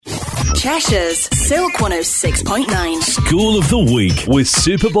Cheshire's Silk 106.9. School of the Week with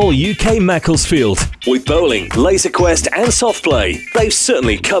Super Bowl UK Macclesfield. With bowling, laser quest and soft play, they've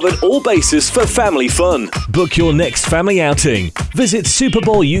certainly covered all bases for family fun. Book your next family outing. Visit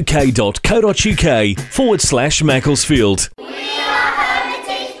superbowluk.co.uk/Macclesfield.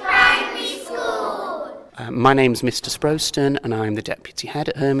 My name's Mr Sproston and I'm the Deputy Head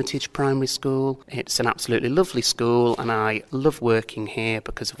at Hermitage Primary School. It's an absolutely lovely school and I love working here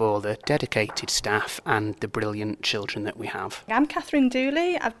because of all the dedicated staff and the brilliant children that we have. I'm Catherine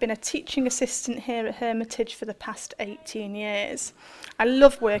Dooley. I've been a teaching assistant here at Hermitage for the past 18 years. I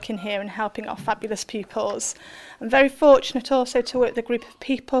love working here and helping our fabulous pupils. I'm very fortunate also to work with a group of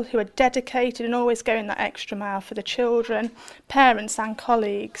people who are dedicated and always going that extra mile for the children, parents and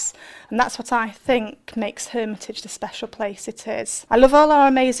colleagues. And that's what I think makes Hermitage the special place it is. I love all our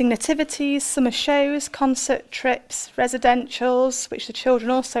amazing nativities, summer shows, concert trips, residentials, which the children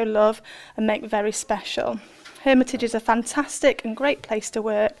also love and make very special. Hermitage is a fantastic and great place to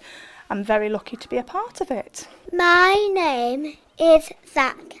work. I'm very lucky to be a part of it. My name is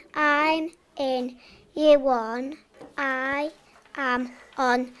Zach. I'm in Year 1. I am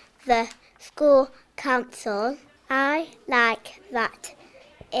on the school council. I like that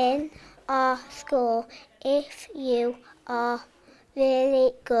in our school, if you are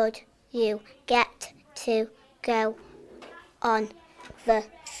really good, you get to go on the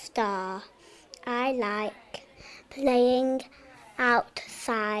star. I like playing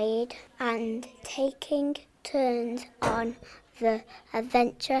outside and taking turns on the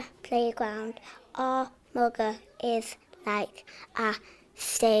adventure playground. Our mugger is like a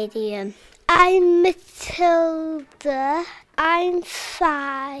stadium. I'm Matilda. I'm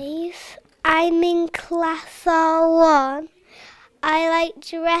 5. I'm in class R1. I like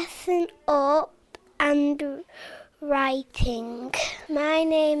dressing up and writing. My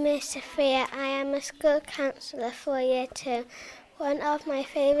name is Sophia. I am a school counsellor for Year 2. One of my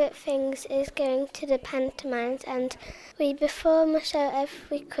favourite things is going to the pantomimes, and we perform a show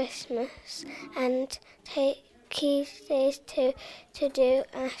every Christmas and take key days to do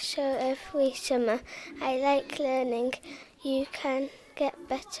a show every summer. I like learning. You can get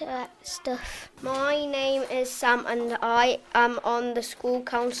better at stuff. My name is Sam and I am on the school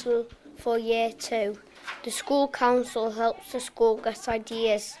council for Year 2. The school council helps the school get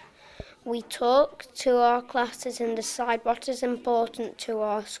ideas. We talk to our classes and decide what is important to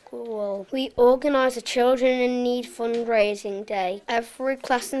our school. We organise a Children in Need fundraising day. Every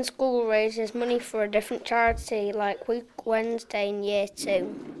class in school raises money for a different charity, like Week Wednesday in Year 2.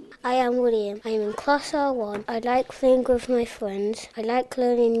 I am William. I am in class R1. I like playing with my friends. I like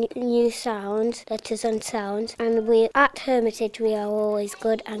learning new sounds, letters and sounds. And at Hermitage we are always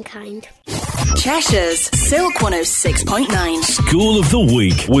good and kind. Cheshire's Silk 106.9. School of the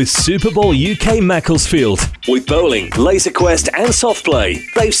Week with Super Bowl UK Macclesfield. With bowling, laser quest and soft play,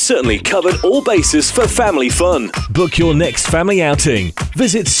 they've certainly covered all bases for family fun. Book your next family outing.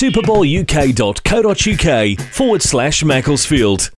 Visit superbowluk.co.uk/Macclesfield.